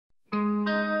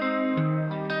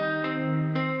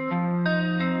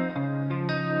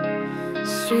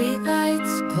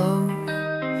Streetlights glow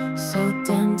so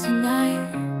dim tonight.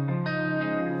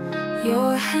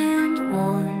 Your hand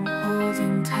warm,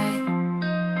 holding tight.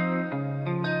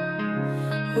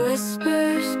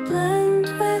 Whispers blend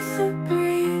with the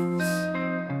breeze.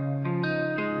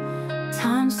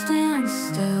 Time stands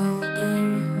still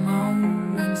in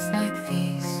moments like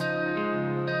these.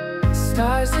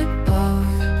 Stars above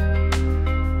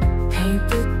paint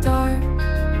the dark.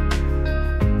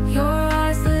 Your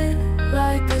eyes lit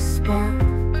like a spark.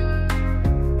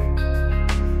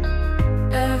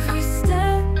 Every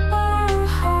step our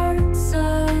hearts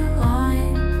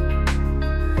align.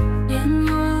 In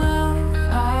your love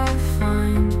I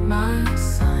find my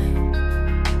sign.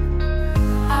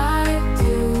 I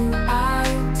do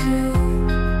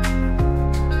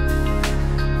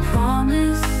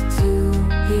promise to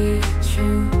be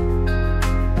true.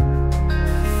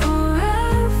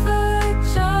 Forever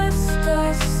just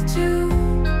us two.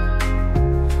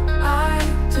 I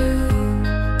do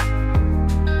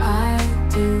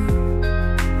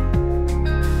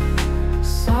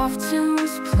Soft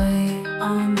tunes play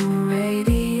on the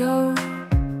radio.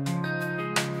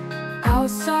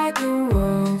 Outside the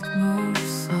world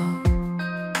moves slow.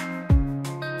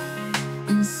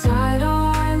 Inside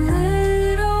our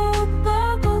little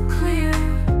bubble clear.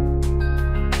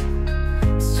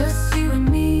 It's just you and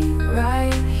me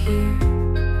right here.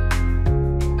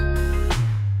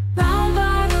 Bound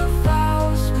by the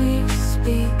vows we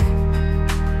speak.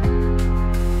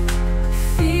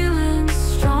 Feeling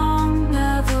strong,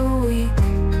 never weak.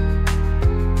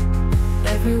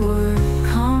 Every word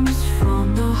comes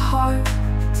from the heart.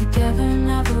 Together,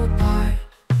 never apart.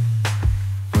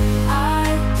 I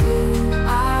do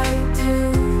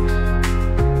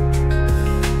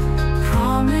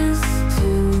promise to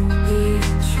be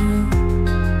true.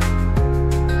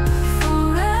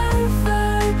 Forever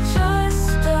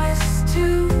just us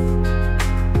two.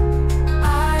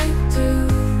 I do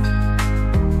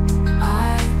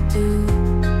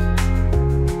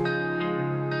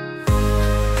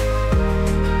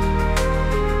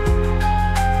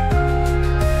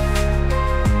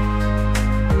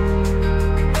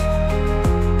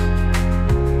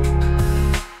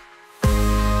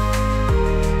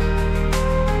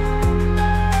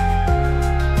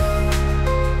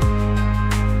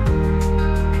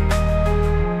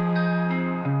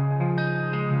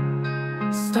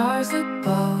Stars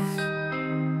above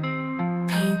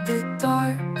paint the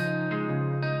dark.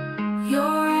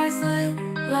 Your eyes lit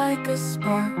like a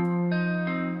spark.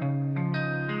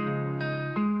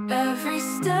 Every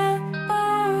step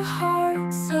our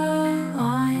hearts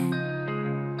align.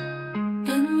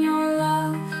 In your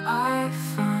love I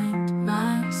find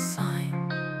my sign.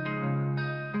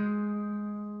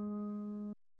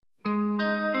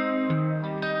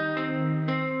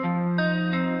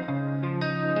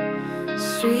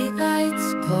 Streetlights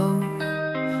glow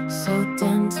so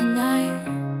dim tonight.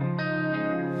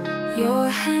 Your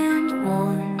hand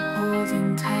warm,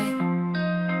 holding tight.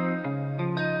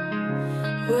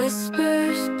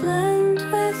 Whispers blend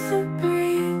with the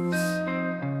breeze.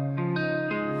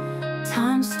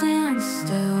 Time stands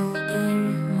still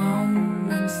in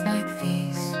moments like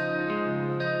these.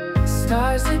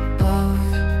 Stars above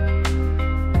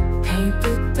paint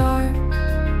the dark.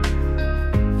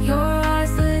 Your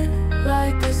eyes lit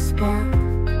like a spark.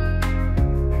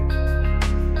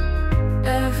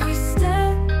 Every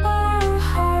step our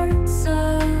hearts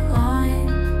align.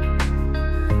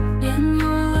 In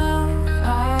your love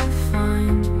I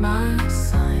find my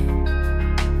sign.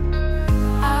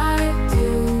 I do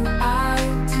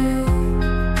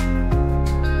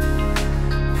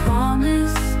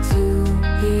promise to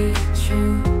be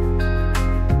true.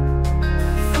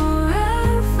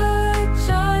 Forever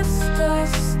just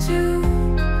us two.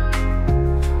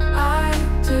 I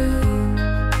do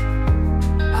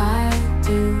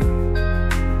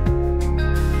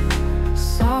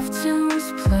Soft tunes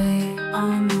play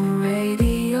on the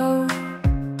radio.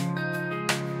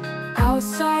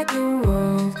 Outside the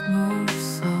world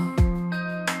moves slow.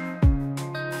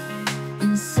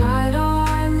 Inside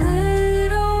our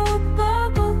little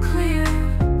bubble clear.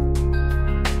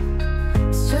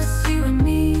 It's just you and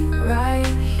me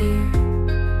right here.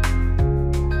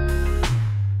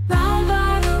 Bound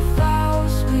by the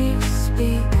vows we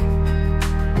speak.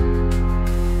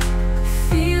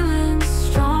 Feeling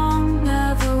strong,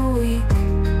 never weak.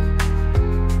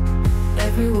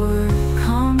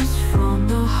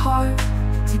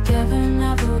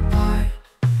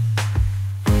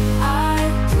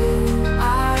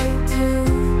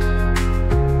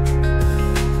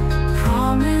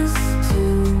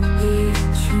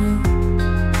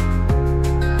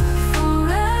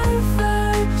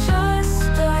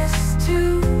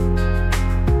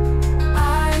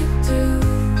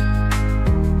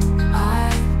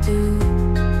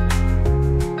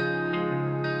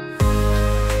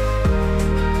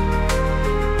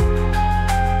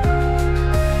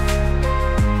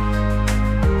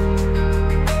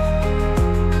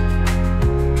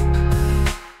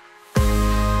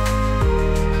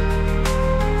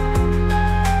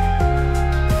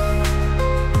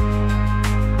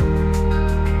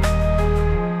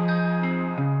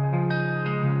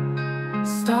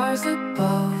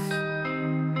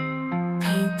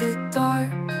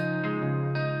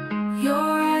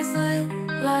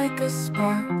 like a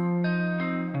spark.